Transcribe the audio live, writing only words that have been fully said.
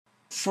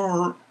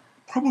For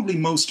probably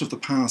most of the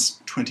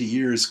past 20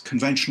 years,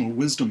 conventional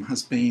wisdom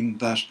has been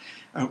that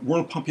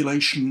world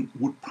population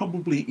would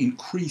probably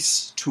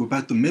increase to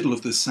about the middle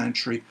of this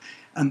century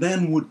and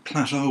then would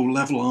plateau,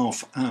 level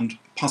off, and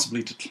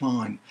possibly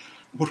decline.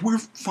 What we're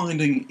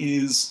finding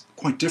is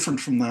quite different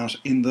from that,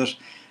 in that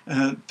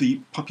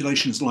the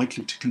population is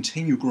likely to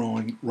continue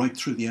growing right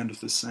through the end of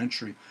this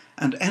century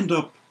and end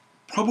up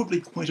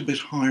probably quite a bit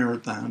higher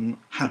than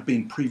had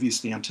been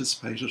previously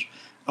anticipated.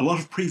 A lot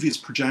of previous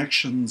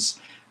projections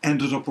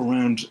ended up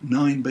around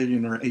 9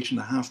 billion or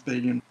 8.5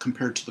 billion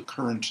compared to the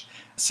current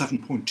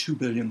 7.2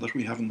 billion that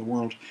we have in the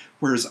world,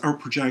 whereas our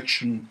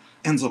projection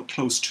ends up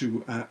close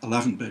to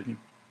 11 billion.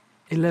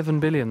 11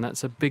 billion,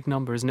 that's a big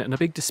number, isn't it? And a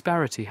big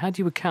disparity. How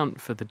do you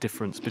account for the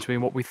difference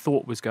between what we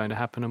thought was going to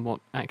happen and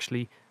what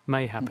actually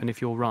may happen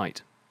if you're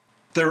right?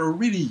 There are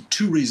really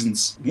two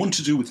reasons, one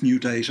to do with new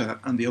data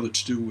and the other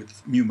to do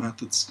with new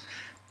methods.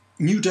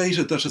 New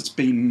data that has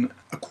been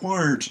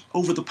acquired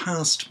over the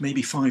past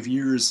maybe 5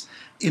 years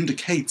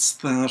indicates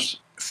that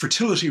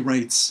fertility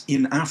rates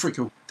in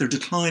Africa, they're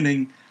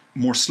declining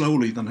more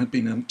slowly than had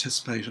been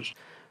anticipated.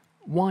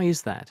 Why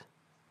is that?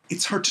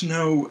 It's hard to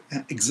know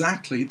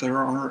exactly. There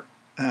are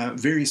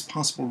various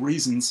possible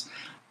reasons.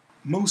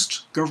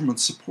 Most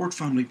governments support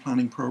family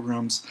planning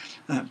programs,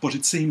 but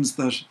it seems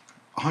that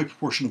a high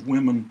proportion of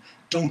women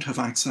don't have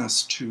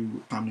access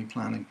to family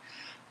planning.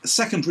 The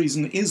second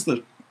reason is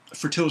that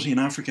fertility in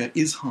Africa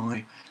is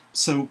high,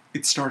 so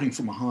it's starting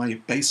from a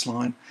high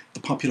baseline. The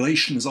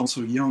population is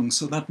also young,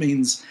 so that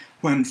means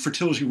when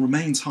fertility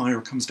remains high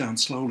or comes down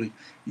slowly,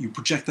 you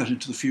project that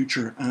into the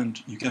future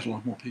and you get a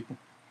lot more people.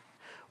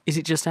 Is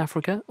it just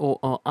Africa, or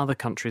are other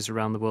countries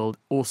around the world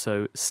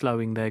also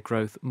slowing their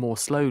growth more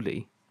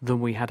slowly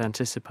than we had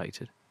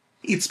anticipated?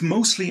 It's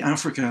mostly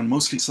Africa and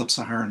mostly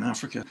sub-Saharan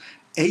Africa.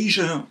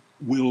 Asia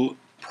will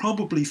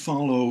probably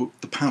follow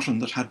the pattern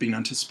that had been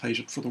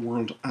anticipated for the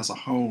world as a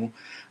whole.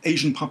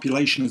 Asian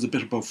population is a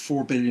bit above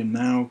 4 billion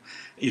now.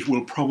 It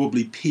will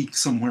probably peak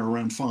somewhere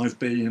around 5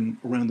 billion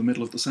around the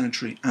middle of the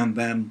century and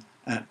then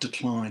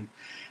decline.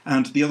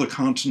 And the other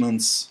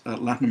continents,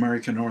 Latin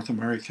America, North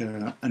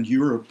America and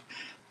Europe,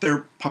 their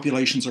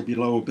populations are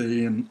below 1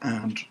 billion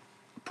and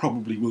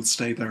probably will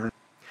stay there.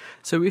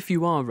 So if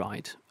you are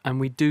right,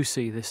 and we do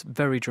see this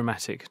very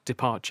dramatic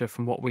departure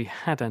from what we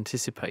had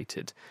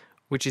anticipated,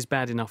 which is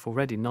bad enough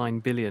already,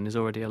 9 billion is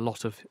already a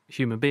lot of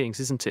human beings,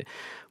 isn't it?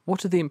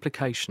 What are the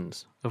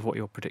implications of what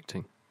you're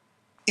predicting?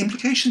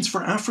 Implications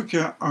for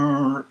Africa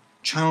are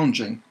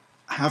challenging.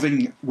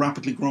 Having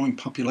rapidly growing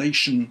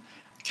population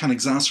can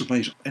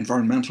exacerbate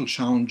environmental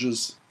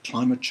challenges,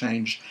 climate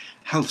change,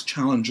 health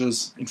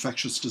challenges,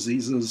 infectious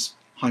diseases,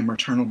 high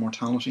maternal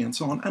mortality and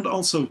so on, and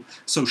also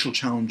social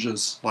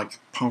challenges like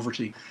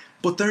poverty.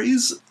 But there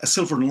is a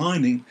silver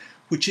lining,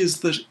 which is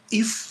that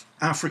if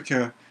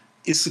Africa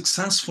is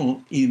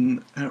successful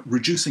in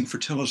reducing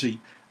fertility,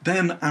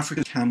 then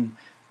Africa can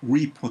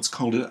reap what's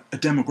called a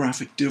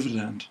demographic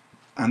dividend.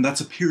 And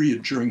that's a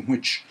period during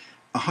which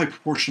a high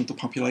proportion of the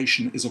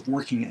population is of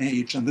working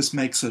age, and this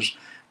makes it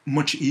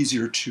much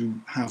easier to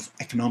have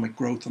economic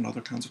growth and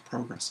other kinds of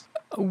progress.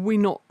 Are we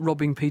not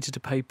robbing Peter to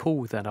pay Paul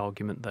with that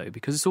argument, though?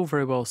 Because it's all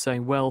very well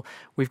saying, well,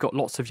 we've got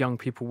lots of young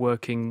people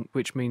working,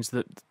 which means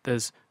that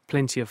there's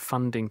plenty of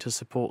funding to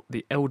support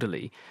the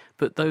elderly,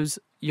 but those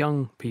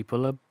young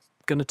people are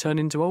going to turn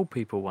into old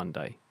people one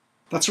day.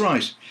 That's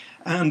right.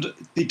 And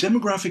the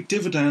demographic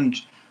dividend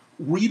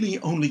really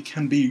only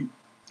can be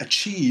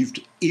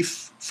achieved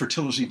if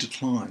fertility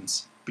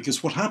declines.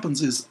 Because what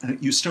happens is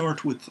you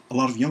start with a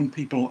lot of young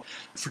people,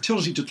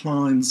 fertility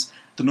declines,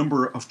 the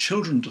number of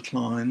children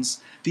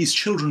declines, these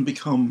children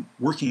become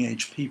working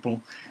age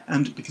people,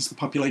 and because the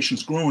population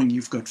is growing,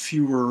 you've got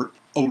fewer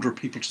older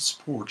people to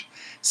support.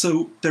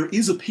 So there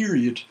is a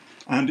period,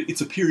 and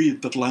it's a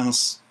period that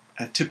lasts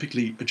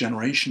typically a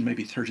generation,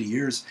 maybe 30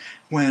 years,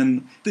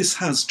 when this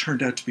has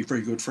turned out to be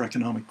very good for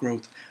economic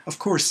growth. Of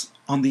course,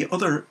 on the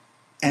other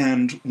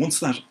end, once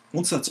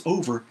that's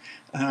over,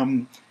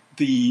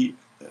 the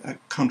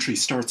country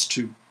starts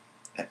to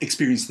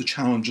experience the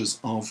challenges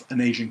of an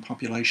ageing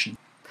population.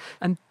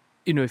 And,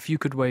 you know, if you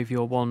could wave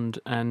your wand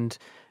and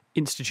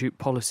institute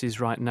policies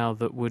right now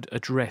that would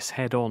address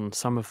head-on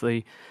some of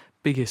the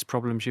biggest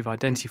problems you've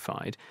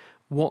identified,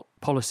 what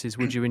policies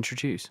would you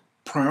introduce?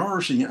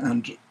 Priority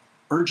and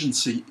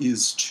urgency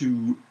is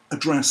to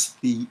address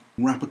the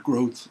rapid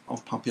growth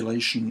of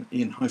population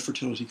in high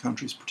fertility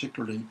countries,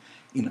 particularly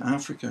in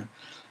Africa.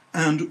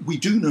 And we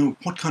do know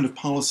what kind of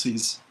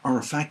policies are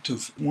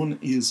effective. One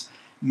is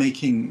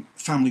making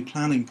family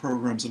planning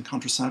programs and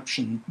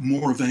contraception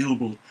more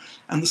available.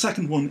 And the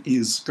second one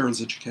is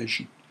girls'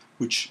 education,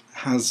 which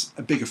has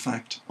a big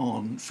effect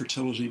on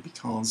fertility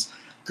because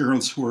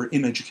girls who are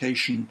in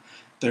education,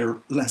 they're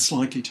less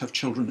likely to have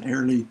children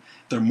early.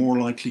 They're more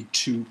likely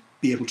to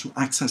be able to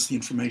access the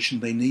information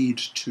they need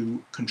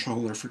to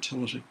control their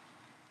fertility.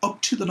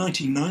 Up to the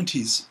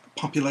 1990s,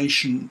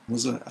 population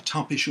was a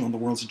top issue on the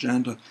world's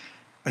agenda.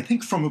 I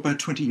think from about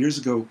 20 years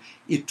ago,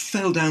 it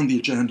fell down the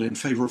agenda in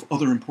favour of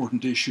other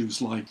important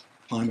issues like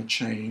climate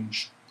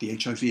change, the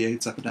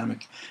HIV/AIDS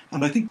epidemic.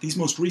 And I think these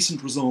most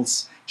recent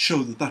results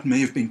show that that may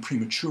have been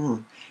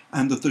premature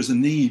and that there's a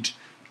need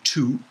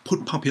to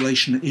put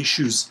population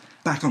issues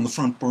back on the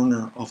front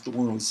burner of the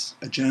world's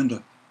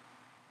agenda.